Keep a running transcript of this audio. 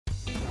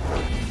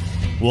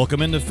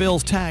Welcome into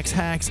Phil's Tax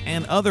Hacks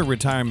and Other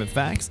Retirement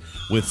Facts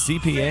with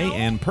CPA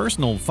and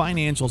personal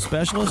financial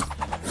specialist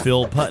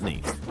Phil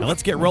Putney. Now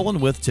let's get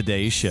rolling with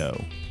today's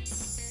show.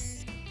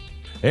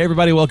 Hey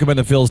everybody, welcome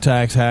into Phil's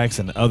Tax Hacks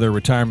and Other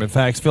Retirement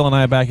Facts. Phil and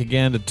I are back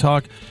again to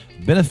talk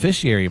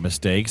beneficiary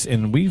mistakes,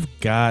 and we've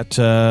got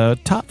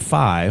top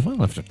five. I don't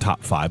know if they're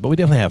top five, but we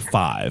definitely have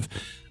five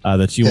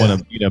that you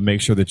want to make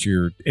sure that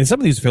you're. And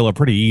some of these, Phil, are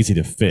pretty easy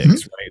to fix,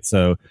 right?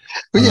 So,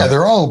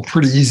 they're all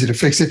pretty easy to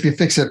fix if you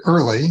fix it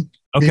early.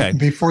 Okay.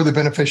 Before the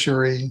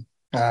beneficiary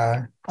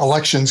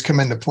elections come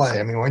into play.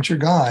 I mean, once you're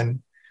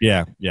gone,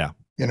 yeah.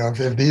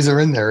 If these are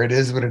in there, it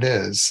is what it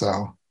is.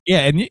 So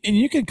and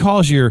you can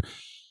cause your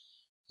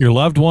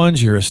loved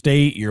ones, your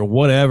estate, your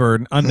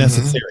whatever,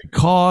 unnecessary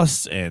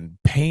costs and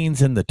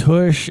pains in the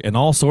tush and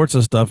all sorts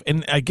of stuff.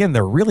 And again,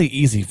 they're really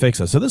easy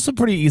fixes. So this is a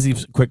pretty easy,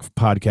 quick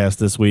podcast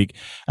this week.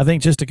 I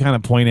think just to kind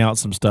of point out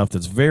some stuff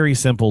that's very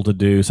simple to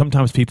do.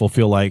 Sometimes people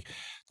feel like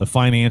the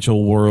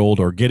financial world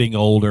or getting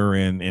older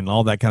and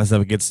all that kind of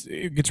stuff, it gets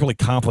really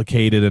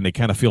complicated and they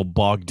kind of feel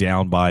bogged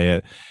down by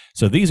it.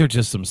 So these are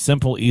just some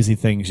simple, easy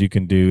things you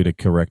can do to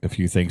correct a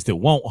few things that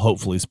won't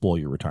hopefully spoil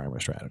your retirement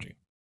strategy.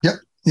 Yep.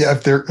 Yeah,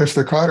 if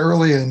they're caught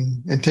early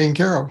and taken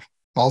care of,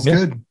 all's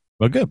good.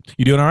 Well, good.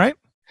 You doing all right?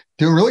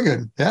 Doing really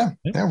good. Yeah,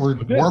 we're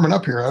warming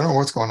up here. I don't know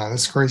what's going on.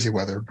 It's crazy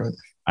weather, but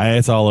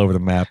it's all over the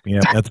map.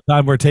 Yeah, at the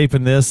time we're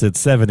taping this, it's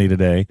 70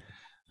 today.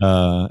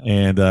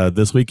 And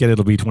this weekend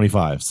it'll be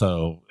 25.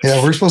 So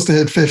yeah, we're supposed to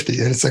hit 50,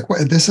 and it's like,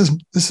 what? This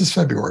is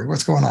February.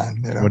 What's going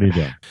on? What are you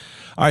doing?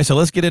 All right, so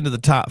let's get into the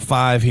top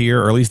five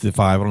here, or at least the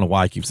five. I don't know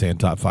why I keep saying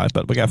top five,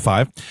 but we got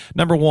five.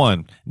 Number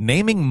one,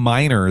 naming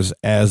minors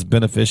as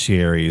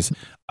beneficiaries.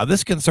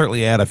 This can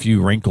certainly add a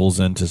few wrinkles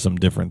into some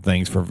different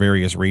things for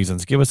various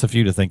reasons. Give us a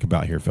few to think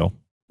about here, Phil.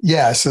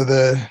 Yeah. So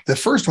the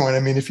first one, I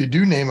mean, if you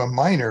do name a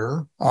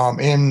minor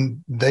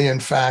and they in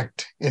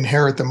fact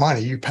inherit the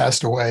money, you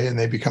passed away and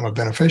they become a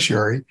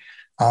beneficiary,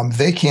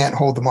 they can't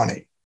hold the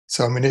money.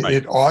 So, I mean,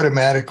 it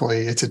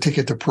automatically, it's a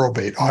ticket to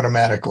probate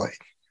automatically.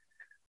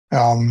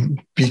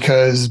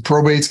 Because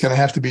probate's going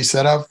to have to be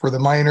set up for the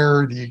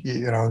minor.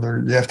 You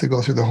have to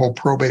go through the whole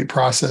probate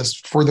process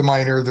for the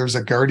minor. There's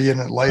a guardian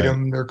ad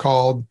litem, they're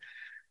called.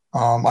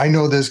 I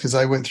know this because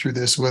I went through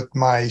this with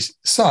my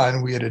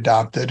son we had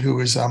adopted, who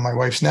was my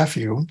wife's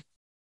nephew,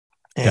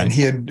 and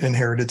he had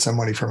inherited some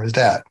money from his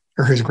dad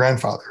or his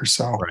grandfather.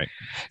 So,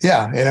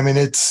 and I mean,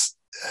 it's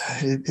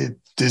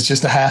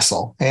just a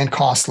hassle and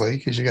costly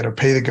because you got to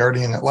pay the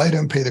guardian ad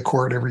litem, pay the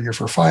court every year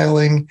for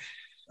filing.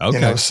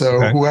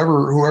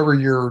 Whoever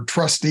your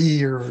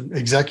trustee or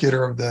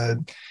executor of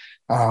the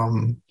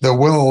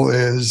will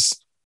is,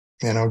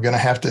 going to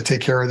have to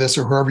take care of this,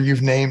 or whoever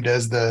you've named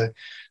as the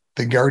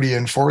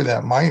guardian for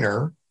that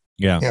minor,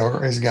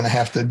 is going to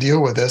have to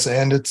deal with this,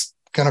 and it's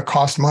going to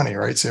cost money,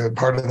 right? So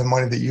part of the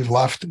money that you've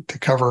left to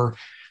cover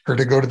or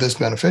to go to this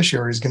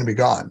beneficiary is going to be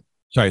gone.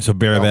 Sorry, so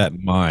bear that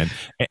in mind.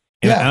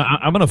 And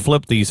I'm going to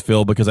flip these,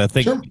 Phil, because I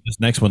think this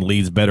next one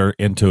leads better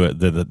into it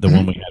than the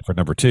one we had for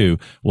number two.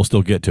 We'll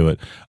still get to it.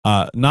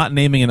 Not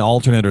naming an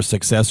alternate or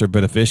successor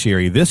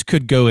beneficiary. This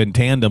could go in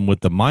tandem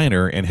with the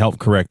minor and help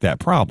correct that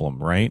problem,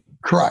 right?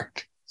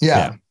 Correct.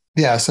 Yeah.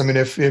 Yes. I mean,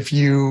 if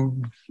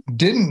you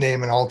didn't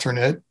name an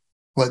alternate,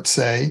 let's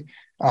say,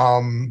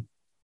 and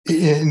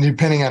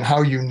depending on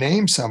how you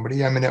name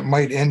somebody, I mean, it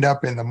might end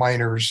up in the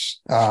minor's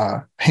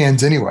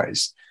hands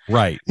anyways.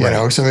 Right.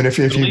 So I mean, if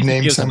you've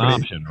named somebody,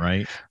 an option,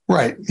 right?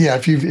 Right. Yeah.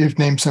 If you've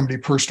named somebody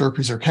per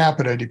stirpes or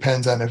capita, it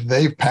depends on if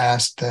they've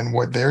passed, then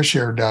what their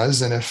share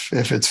does. And if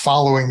it's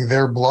following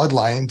their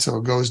bloodline, so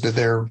it goes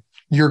to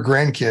your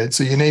grandkids.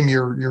 So you name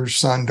your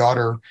son,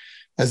 daughter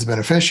as a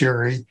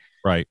beneficiary.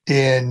 Right.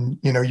 And,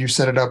 you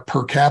set it up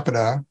per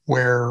capita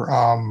where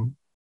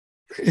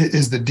it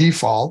is the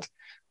default.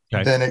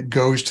 Okay. Then it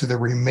goes to the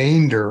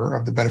remainder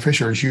of the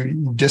beneficiaries.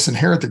 You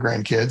disinherit the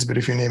grandkids, but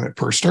if you name it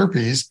per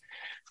stirpes,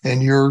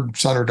 and your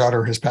son or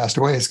daughter has passed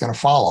away, it's going to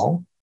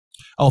follow.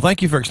 Oh,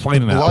 thank you for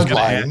explaining that.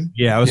 Bloodline.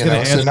 I was going to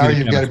ask. So now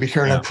you've got to be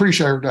careful. Yeah. I'm pretty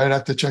sure I'd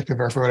have to check the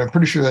verify, but I'm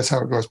pretty sure that's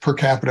how it goes. Per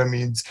capita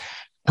means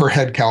per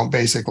head count,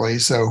 basically.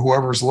 So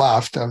whoever's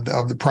left of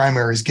the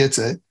primaries gets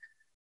it.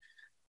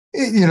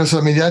 So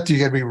I mean, that you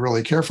got to be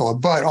really careful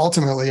of. But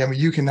ultimately, I mean,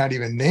 you cannot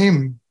even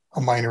name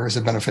a minor as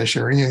a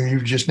beneficiary.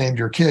 You've just named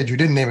your kid. You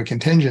didn't name a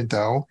contingent,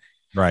 though.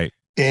 Right.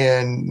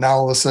 And now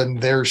all of a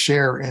sudden, their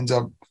share ends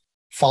up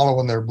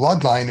following their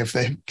bloodline. If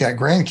they've got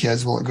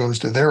grandkids, well, it goes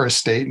to their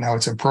estate. Now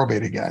it's in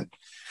probate again.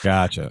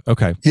 Gotcha.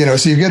 Okay.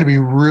 So you've got to be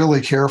really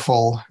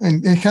careful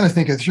and kind of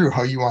think it through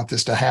how you want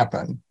this to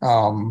happen. A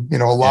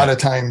lot of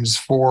times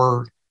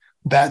for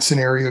that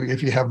scenario,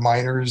 if you have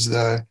minors,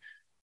 a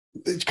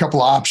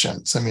couple of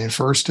options. I mean,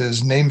 first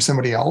is name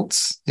somebody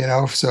else,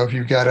 so if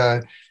you've got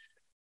a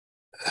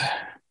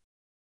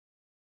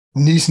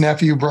niece,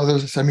 nephew,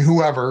 brothers, I mean,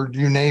 whoever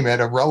you name it,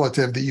 a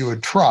relative that you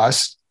would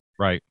trust.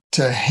 Right.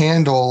 To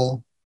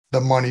handle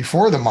the money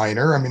for the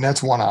minor. I mean,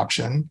 that's one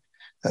option.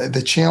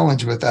 The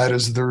challenge with that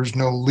is there's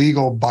no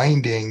legal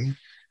binding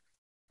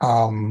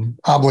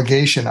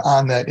obligation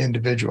on that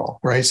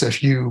individual, right? So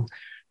if you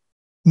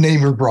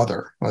name your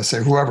brother, let's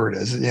say whoever it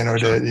is,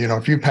 Sure.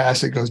 if you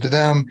pass, it goes to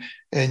them,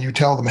 and you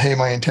tell them, hey,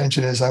 my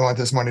intention is I want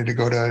this money to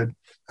go to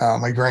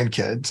my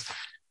grandkids,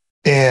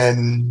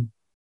 and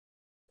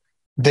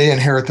they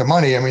inherit the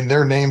money. I mean,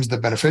 their name's the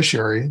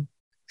beneficiary,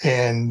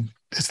 and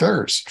it's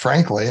theirs,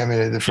 frankly. I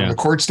mean, from Yeah. the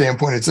court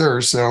standpoint, it's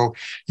theirs. So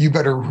you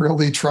better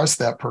really trust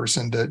that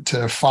person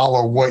to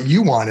follow what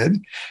you wanted.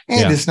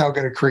 And Yeah. it's now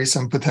going to create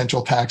some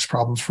potential tax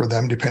problems for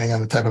them, depending on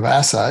the type of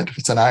asset. If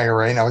it's an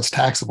IRA, now it's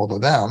taxable to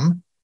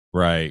them.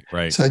 Right.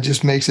 Right. So it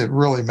just makes it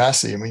really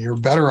messy. I mean, your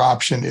better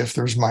option, if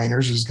there's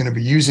minors, is going to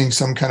be using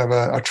some kind of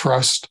a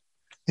trust,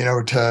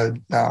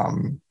 to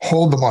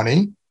hold the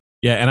money.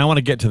 Yeah. And I want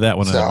to get to that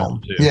one in a So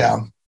minute too. yeah,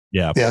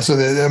 Yeah. yeah. So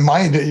the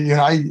mind,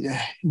 I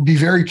be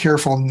very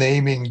careful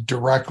naming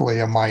directly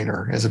a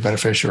minor as a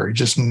beneficiary.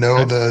 Just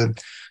know the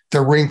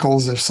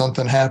wrinkles. If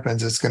something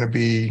happens, it's going to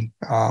be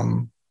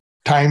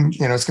time.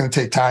 It's going to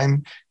take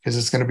time because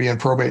it's going to be in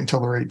probate until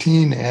they're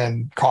 18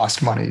 and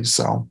cost money.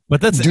 So,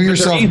 But do they're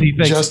yourself easy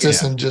fixes.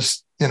 justice Yeah. and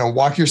just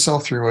walk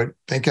yourself through it,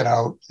 think it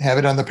out, have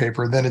it on the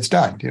paper. Then it's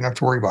done. You don't have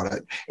to worry about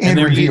it and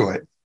they're review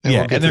it. And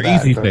Yeah, we'll get and to they're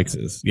that, easy but-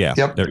 fixes. Yeah,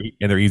 Yep.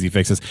 they're easy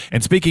fixes.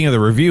 And speaking of the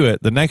review,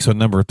 it the next one,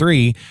 number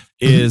 3,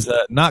 is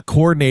not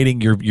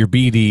coordinating your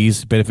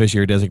BDs,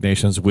 beneficiary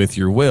designations, with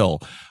your will.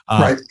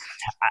 Right.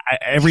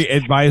 Every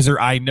advisor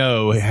I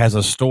know has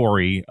a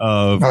story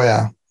of Oh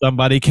yeah.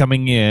 somebody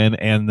coming in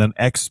and an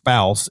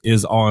ex-spouse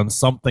is on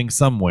something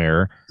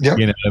somewhere. Yep.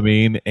 You know what I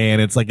mean?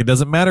 And it's like, it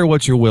doesn't matter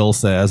what your will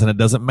says, and it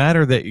doesn't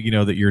matter that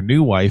that your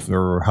new wife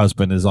or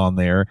husband is on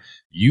there.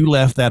 You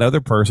left that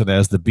other person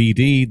as the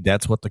BD.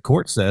 That's what the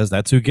court says.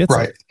 That's who gets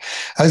Right. it.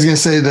 I was going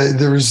to say that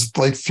there's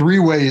like 3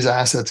 ways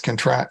assets can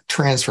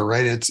transfer,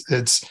 right?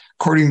 It's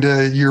according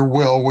to your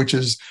will, which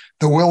is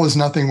the will is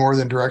nothing more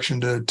than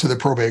direction to the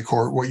probate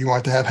court, what you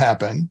want to have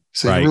happen.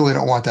 So Right. you really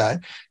don't want that.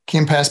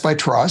 Can pass by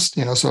trust,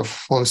 so it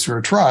flows through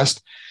a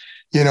trust,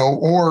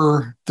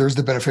 or there's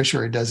the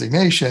beneficiary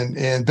designation,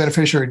 and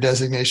beneficiary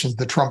designation is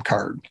the trump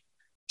card.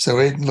 So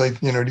it, like,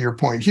 to your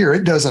point here,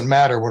 it doesn't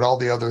matter what all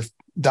the other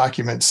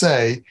documents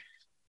say,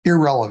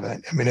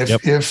 irrelevant. I mean,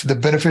 if the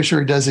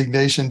beneficiary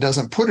designation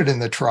doesn't put it in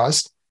the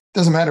trust,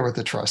 doesn't matter what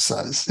the trust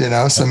says,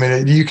 So I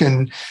mean, you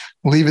can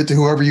leave it to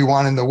whoever you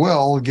want in the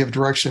will, give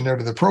direction there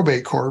to the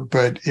probate court.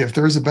 But if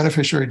there's a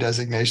beneficiary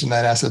designation,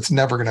 that asset's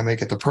never going to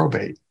make it to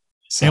probate.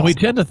 So, And we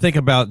tend to think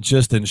about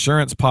just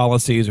insurance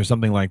policies or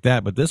something like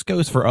that, but this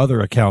goes for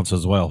other accounts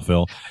as well,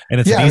 Phil. And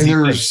it's yeah, an easy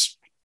thing. there's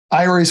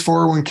IRAs,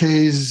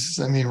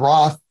 401ks,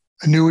 Roth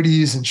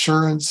annuities,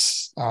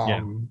 insurance.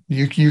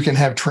 You can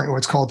have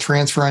what's called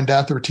transfer on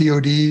death, or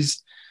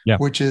TODs,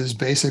 which is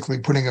basically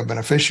putting a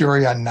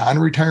beneficiary on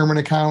non-retirement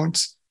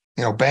accounts,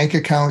 bank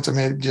accounts. I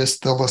mean,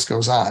 just the list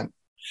goes on.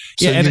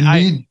 So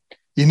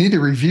you need to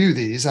review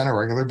these on a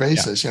regular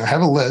basis.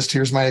 Have a list.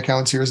 Here's my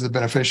accounts. Here's the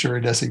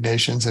beneficiary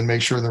designations, and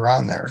make sure they're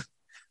on there.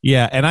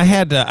 Yeah, and I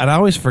had and I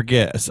always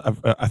forget.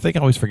 I think I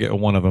always forget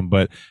one of them,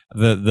 but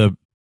the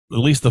at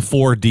least the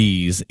 4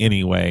 Ds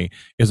anyway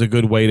is a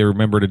good way to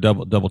remember to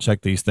double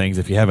check these things.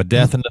 If you have a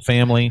death in the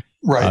family,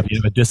 right? If you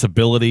have a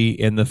disability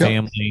in the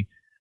family,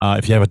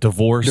 if you have a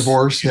divorce,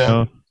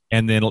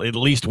 and then at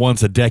least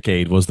once a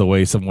decade was the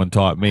way someone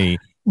taught me.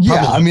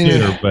 Yeah, Probably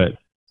sooner, but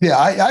yeah,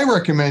 I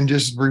recommend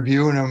just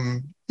reviewing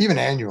them even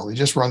annually.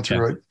 Just run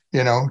through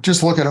it.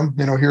 Just look at them.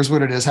 Here's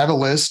what it is. Have a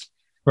list.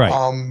 Right.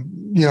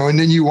 And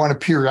then you want to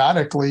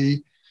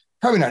periodically,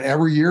 probably not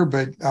every year,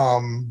 but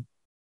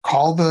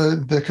call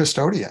the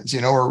custodians,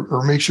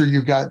 or make sure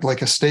you've got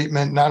like a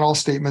statement. Not all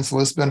statements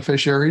list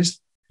beneficiaries.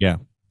 Yeah.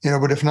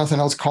 But if nothing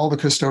else, call the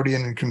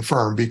custodian and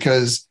confirm,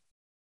 because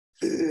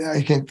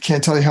I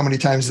can't tell you how many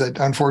times that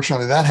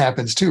unfortunately that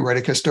happens too, right?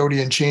 A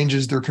custodian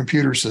changes their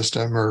computer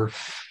system or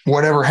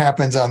whatever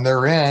happens on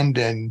their end,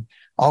 and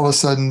all of a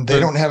sudden they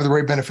don't have the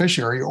right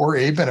beneficiary or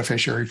a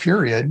beneficiary,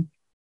 period.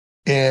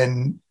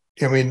 And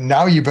I mean,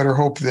 now you better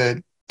hope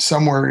that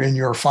somewhere in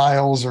your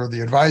files or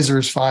the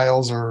advisor's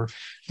files, or,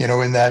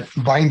 in that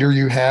binder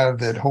you have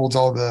that holds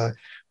all the,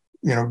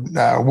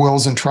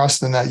 wills and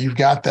trusts, and that you've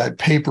got that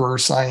paper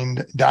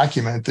signed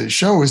document that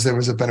shows there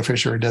was a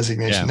beneficiary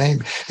designation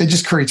name. It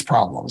just creates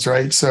problems,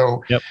 right?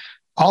 So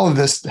all of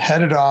this,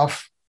 head it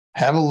off,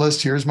 have a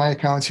list. Here's my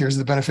accounts. Here's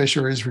the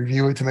beneficiaries.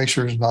 Review it to make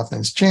sure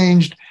nothing's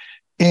changed.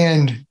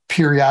 And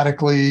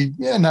periodically,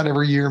 not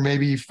every year,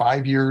 maybe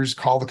 5 years,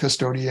 call the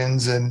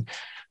custodians and,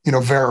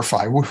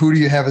 verify who do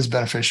you have as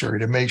beneficiary,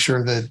 to make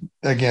sure that,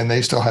 again,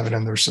 they still have it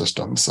in their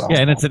system. So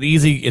and it's an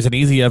easy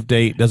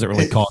update. Doesn't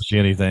really cost you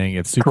anything.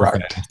 It's super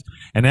fast.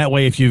 And that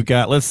way, if you've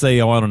got, let's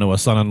say, I don't know, a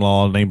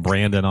son-in-law named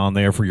Brandon on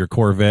there for your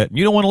Corvette,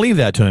 you don't want to leave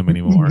that to him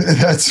anymore.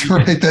 That's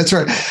right. That's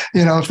right.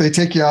 If they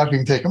take you off, you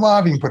can take them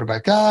off. You can put it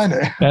back on.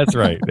 That's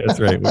right. That's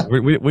right.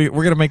 We're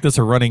going to make this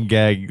a running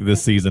gag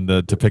this season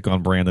to pick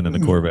on Brandon and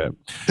the Corvette.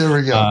 There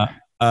we go.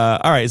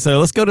 All right, so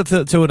let's go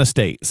to an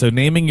estate. So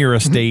naming your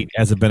estate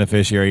as a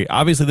beneficiary.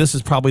 Obviously, this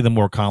is probably the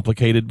more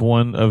complicated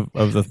one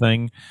of the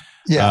thing.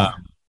 Yeah.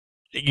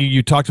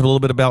 You talked a little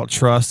bit about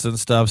trusts and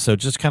stuff. So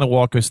just kind of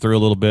walk us through a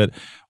little bit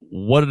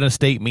what an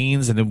estate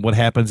means, and then what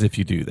happens if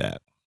you do that.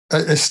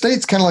 a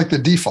state's kind of like the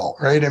default,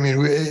 right? I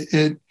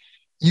mean,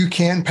 you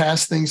can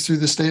pass things through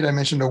the state. I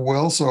mentioned a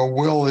will. So a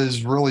will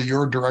is really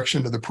your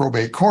direction to the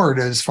probate court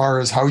as far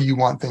as how you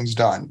want things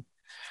done.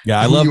 Yeah,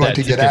 I Who love you want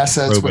that to get ticket to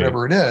assets, probate.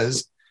 whatever it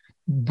is.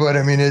 But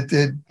I mean,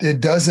 it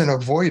doesn't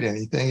avoid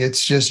anything.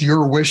 It's just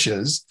your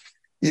wishes.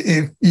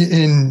 If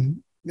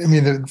in I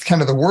mean,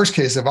 kind of the worst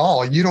case of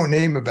all, you don't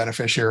name a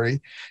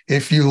beneficiary.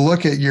 If you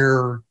look at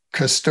your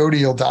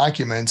custodial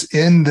documents,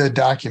 in the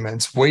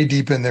documents, way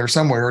deep in there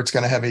somewhere, it's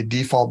going to have a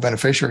default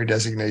beneficiary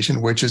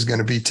designation, which is going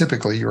to be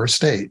typically your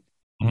estate.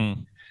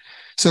 Mm-hmm.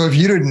 So if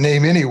you didn't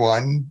name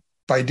anyone,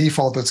 by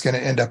default, it's going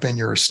to end up in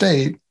your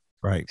estate.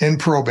 Right. In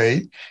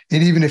probate.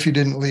 And even if you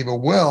didn't leave a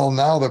will,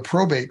 now the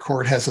probate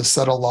court has a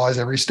set of laws,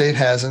 every state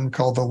has them,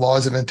 called the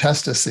laws of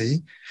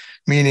intestacy,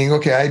 meaning,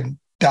 okay, I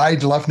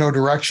died, left no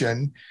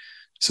direction.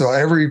 So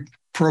every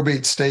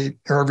probate state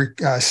or every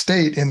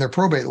state in their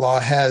probate law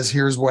has,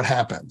 here's what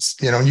happens.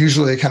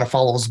 Usually it kind of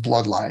follows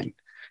bloodline.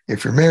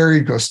 If you're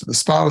married, goes to the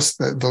spouse,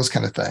 those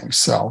kind of things.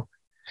 So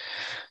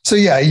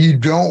yeah, you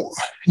don't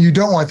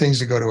want things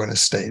to go to an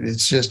estate.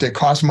 It's just, it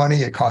costs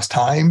money, it costs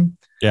time.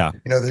 Yeah.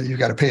 That you've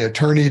got to pay an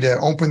attorney to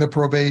open the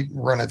probate,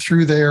 run it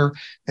through there.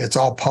 It's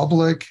all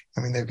public. I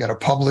mean, they've got to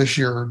publish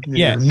your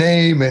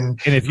name, and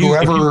if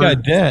whoever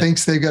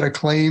thinks they've got a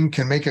claim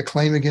can make a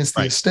claim against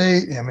the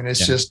estate. I mean,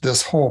 it's just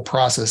this whole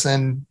process.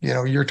 And,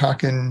 you're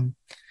talking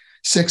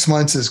 6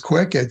 months is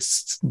quick.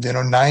 It's,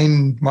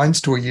 9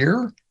 months to a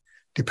year,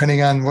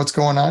 depending on what's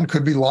going on.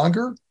 Could be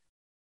longer,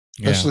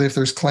 especially if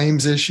there's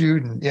claims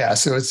issued. And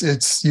so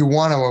it's you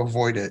want to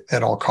avoid it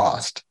at all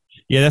cost.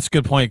 Yeah, that's a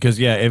good point because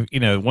if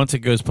once it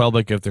goes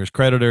public, if there's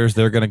creditors,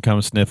 they're going to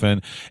come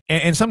sniffing,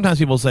 and sometimes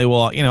people say,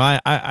 well,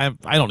 I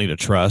don't need a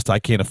trust, I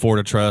can't afford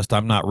a trust,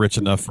 I'm not rich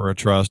enough for a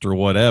trust or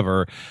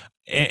whatever,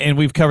 and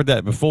we've covered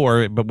that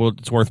before, but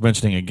it's worth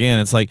mentioning again.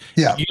 It's like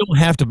you don't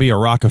have to be a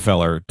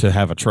Rockefeller to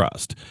have a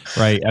trust,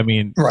 right? I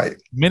mean,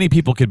 many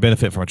people could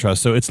benefit from a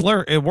trust, so it's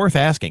worth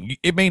asking.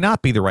 It may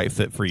not be the right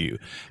fit for you,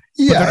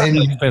 but they're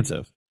not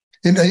expensive.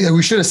 And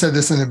we should have said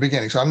this in the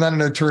beginning. So I'm not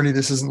an attorney.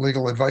 This isn't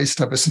legal advice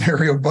type of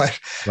scenario, but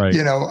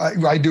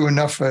I do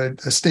enough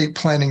estate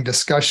planning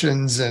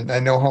discussions, and I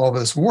know how all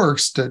this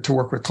works to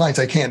work with clients.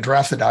 I can't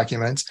draft the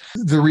documents.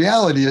 The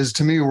reality is,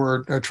 to me,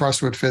 where a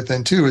trust would fit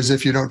in too is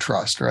if you don't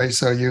trust, right?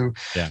 So you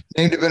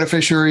named a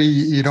beneficiary,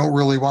 you don't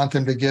really want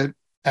them to get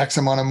X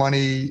amount of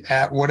money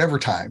at whatever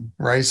time,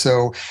 right?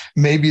 So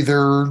maybe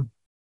they're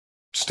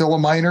still a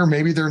minor,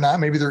 maybe they're not,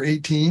 maybe they're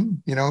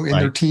 18, in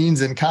their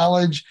teens in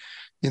college.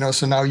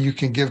 So now you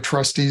can give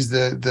trustees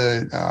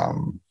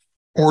the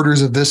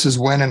orders of this is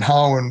when and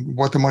how and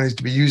what the money is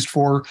to be used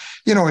for,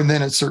 and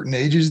then at certain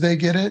ages they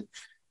get it,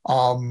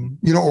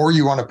 or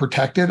you want to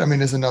protect it. I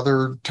mean, is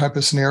another type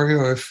of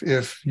scenario.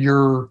 If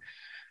you're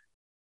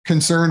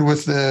concerned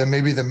with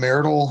maybe the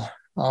marital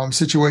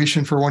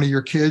situation for one of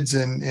your kids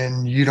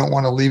and you don't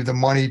want to leave the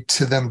money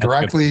to them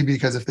directly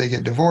because if they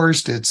get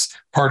divorced, it's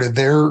part of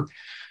their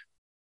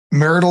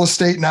marital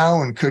estate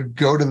now and could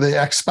go to the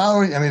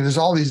ex-spouse. I mean, there's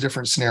all these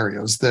different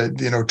scenarios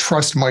that,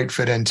 trust might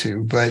fit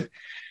into, but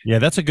yeah,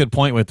 that's a good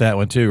point with that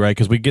one too, right?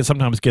 Because we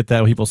sometimes get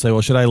that when people say, well,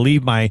 should I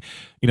leave my,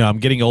 I'm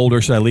getting older,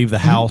 should I leave the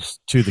house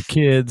to the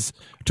kids,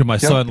 to my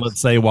son,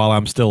 let's say, while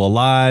I'm still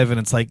alive? And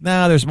it's like,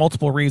 there's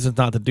multiple reasons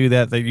not to do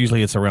that.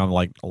 Usually it's around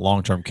like a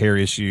long-term care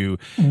issue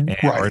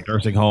or a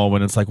nursing home.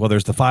 And it's like, well,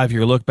 there's the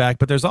 5-year look back,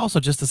 but there's also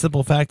just the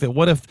simple fact that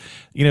what if,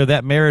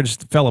 that marriage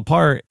fell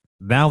apart?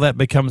 Now that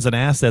becomes an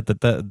asset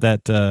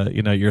that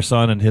your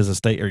son and his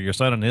estate, or your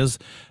son and his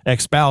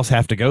ex-spouse,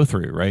 have to go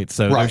through, right?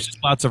 So there's just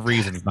lots of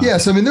reasons.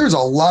 Yes, I mean, there's a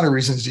lot of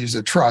reasons to use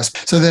a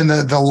trust. So then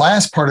the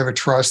last part of a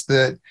trust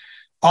that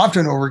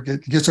often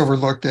gets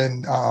overlooked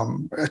and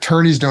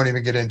attorneys don't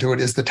even get into it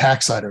is the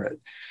tax side of it.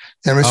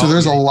 And so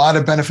there's a lot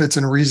of benefits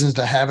and reasons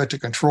to have it, to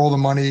control the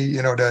money,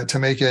 to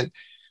make it,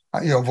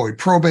 avoid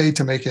probate,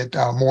 to make it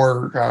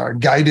more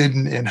guided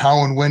in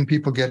how and when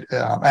people get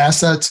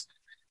assets.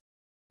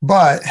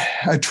 But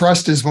a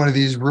trust is one of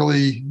these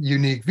really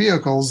unique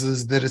vehicles,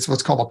 is that it's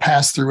what's called a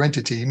pass-through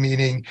entity,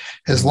 meaning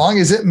as long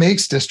as it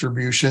makes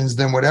distributions,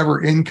 then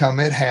whatever income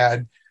it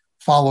had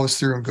follows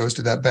through and goes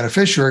to that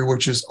beneficiary,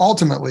 which is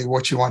ultimately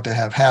what you want to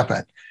have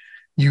happen.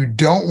 You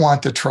don't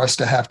want the trust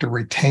to have to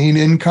retain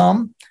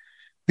income,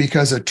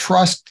 because a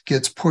trust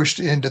gets pushed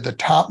into the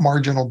top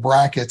marginal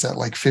brackets at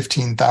like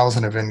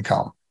 15,000 of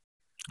income.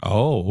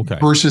 Oh, okay.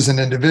 Versus an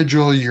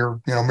individual,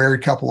 you're,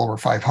 married couple over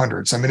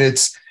 500. So, I mean,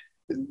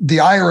 the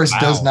IRS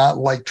does not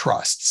like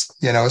trusts,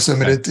 so I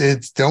mean,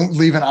 it's don't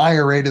leave an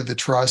IRA to the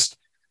trust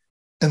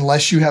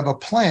unless you have a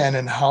plan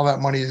and how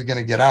that money is going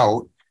to get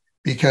out,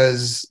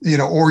 because,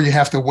 or you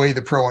have to weigh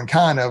the pro and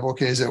con of,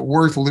 okay, is it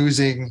worth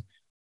losing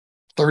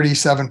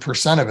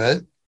 37% of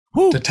it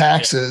to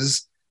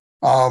taxes,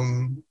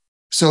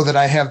 so that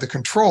I have the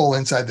control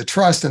inside the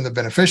trust and the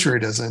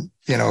beneficiary doesn't,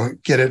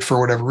 get it for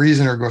whatever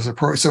reason or goes to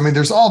pro. So, I mean,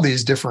 there's all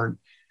these different.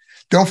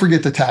 Don't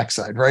forget the tax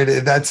side, right?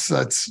 That's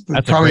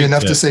probably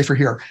enough to say for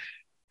here.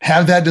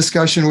 Have that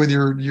discussion with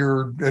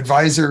your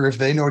advisor if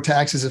they know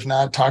taxes. If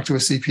not, talk to a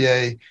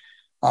CPA.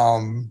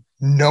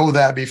 know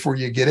that before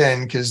you get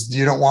in, because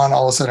you don't want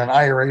all of a sudden an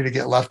IRA to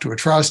get left to a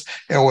trust.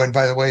 Oh, and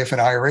by the way, if an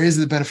IRA is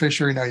the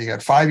beneficiary, now you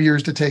got 5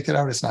 years to take it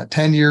out. It's not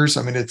 10 years.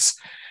 I mean, it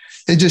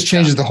just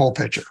changes the whole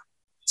picture.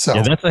 So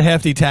yeah, that's a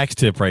hefty tax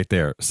tip right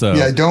there. So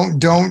yeah,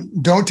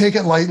 don't take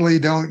it lightly.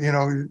 Don't,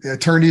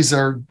 attorneys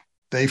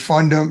they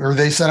fund them, or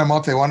they set them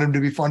up. They want them to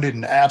be funded,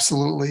 and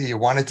absolutely you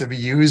want it to be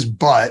used,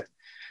 but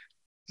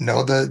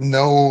know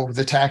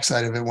the tax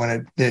side of it when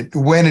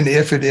and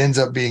if it ends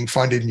up being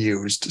funded and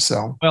used.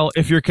 So, well,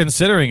 if you're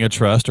considering a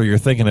trust or you're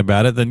thinking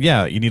about it, then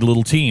yeah, you need a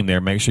little team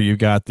there. Make sure you've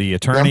got the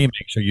attorney,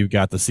 make sure you've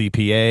got the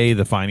CPA,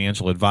 the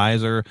financial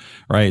advisor,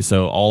 right?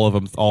 So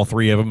all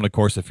three of them. And of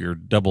course, if you're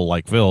double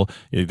like Phil,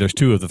 there's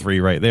two of the three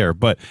right there.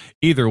 But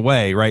either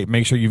way, right,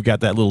 make sure you've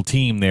got that little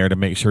team there to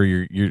make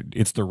sure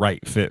it's the right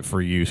fit for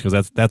you,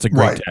 because that's a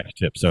great tax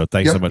tip. So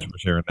thanks so much for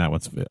sharing that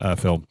one,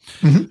 Phil.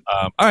 Mm-hmm.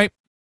 All right.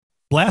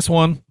 Last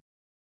one,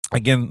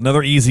 again,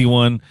 another easy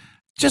one.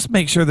 Just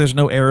make sure there's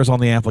no errors on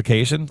the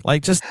application.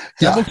 Like, just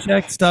double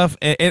check stuff.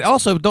 And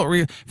also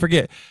don't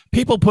forget,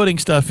 people putting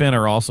stuff in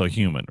are also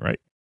human, right?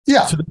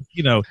 Yeah. So,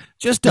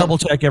 just double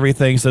check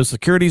everything. So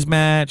securities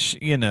match,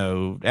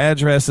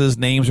 addresses,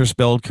 names are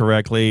spelled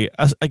correctly.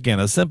 Again,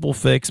 a simple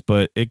fix,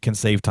 but it can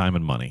save time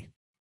and money.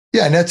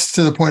 Yeah, and that's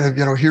to the point of,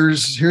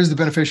 here's the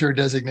beneficiary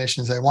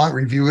designations I want.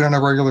 Review it on a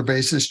regular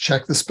basis.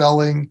 Check the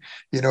spelling.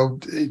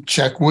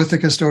 Check with the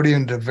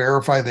custodian to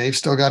verify they've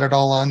still got it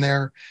all on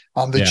there.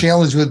 The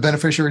challenge with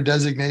beneficiary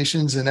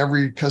designations, and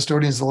every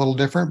custodian is a little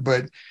different,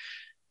 but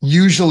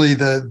usually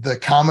the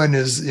common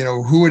is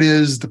who it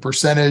is, the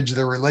percentage,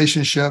 the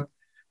relationship.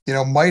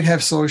 Might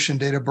have social and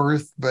date of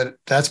birth, but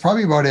that's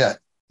probably about it.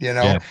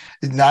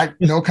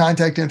 No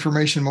contact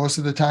information most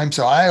of the time.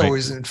 So I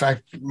always, in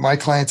fact, my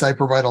clients, I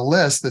provide a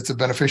list that's a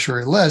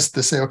beneficiary list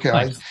to say,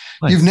 okay,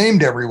 you've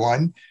named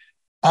everyone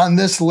on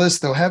this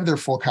list. They'll have their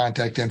full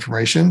contact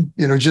information,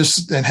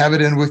 and have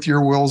it in with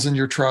your wills and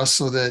your trusts,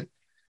 so that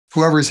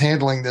whoever's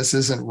handling this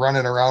isn't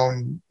running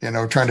around,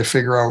 trying to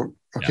figure out,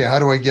 okay, how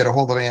do I get a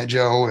hold of Aunt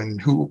Joe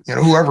and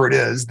whoever it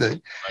is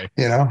that,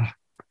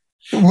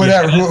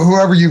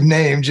 whoever you've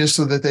named, just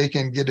so that they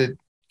can get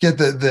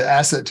the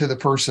asset to the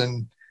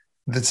person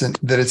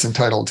that it's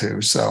entitled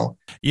to. So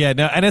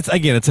no, and it's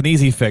an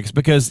easy fix,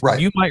 because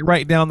you might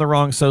write down the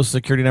wrong social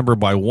security number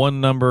by one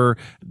number.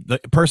 The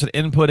person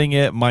inputting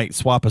it might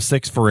swap a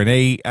 6 for an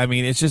 8. I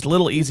mean, it's just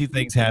little easy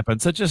things happen.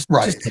 So just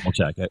double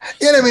check it.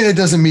 And I mean, it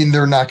doesn't mean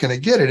they're not going to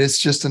get it. It's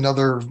just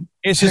another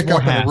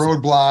hiccup and a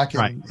roadblock,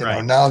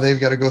 and now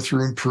they've got to go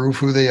through and prove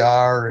who they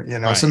are.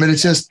 So I mean,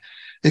 it's just,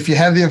 if you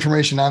have the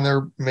information on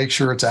there, make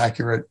sure it's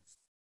accurate.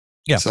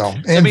 Yeah. So,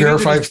 and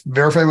verify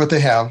what they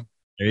have.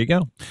 There you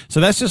go. So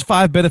that's just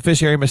 5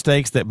 beneficiary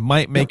mistakes that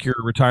might make your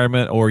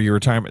retirement or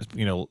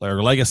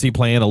or legacy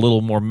plan a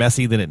little more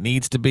messy than it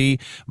needs to be.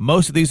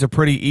 Most of these are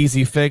pretty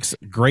easy fix.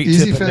 Great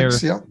tip in there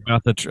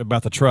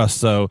about the trust.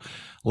 So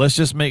let's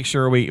just make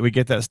sure we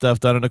get that stuff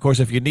done. And of course,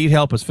 if you need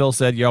help, as Phil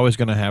said, you're always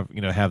going to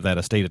have that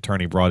estate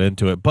attorney brought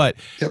into it, but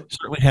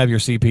certainly have your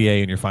CPA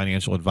and your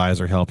financial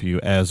advisor help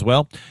you as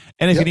well.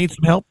 And if you need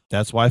some help,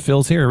 that's why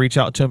Phil's here. Reach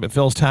out to him at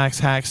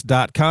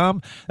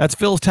philstaxhacks.com. That's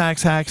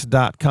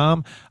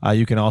philstaxhacks.com.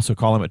 You can also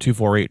call him at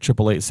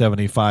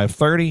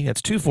 248-888-7530.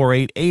 It's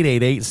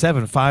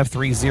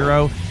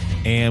 248-888-7530.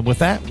 And with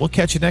that, we'll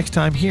catch you next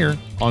time here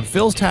on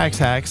Phil's Tax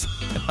Hacks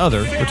and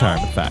Other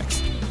Retirement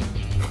Facts.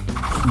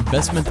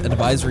 Investment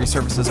advisory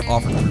services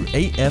offered through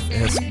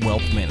AFS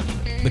Wealth Management.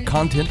 The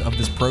content of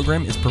this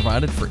program is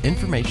provided for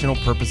informational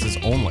purposes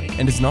only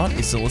and is not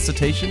a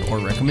solicitation or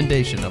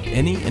recommendation of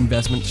any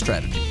investment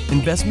strategy.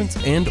 Investments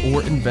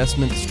and/or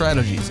investment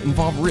strategies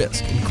involve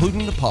risk,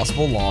 including the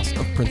possible loss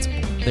of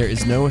principal. There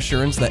is no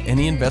assurance that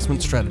any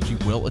investment strategy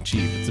will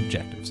achieve its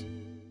objectives.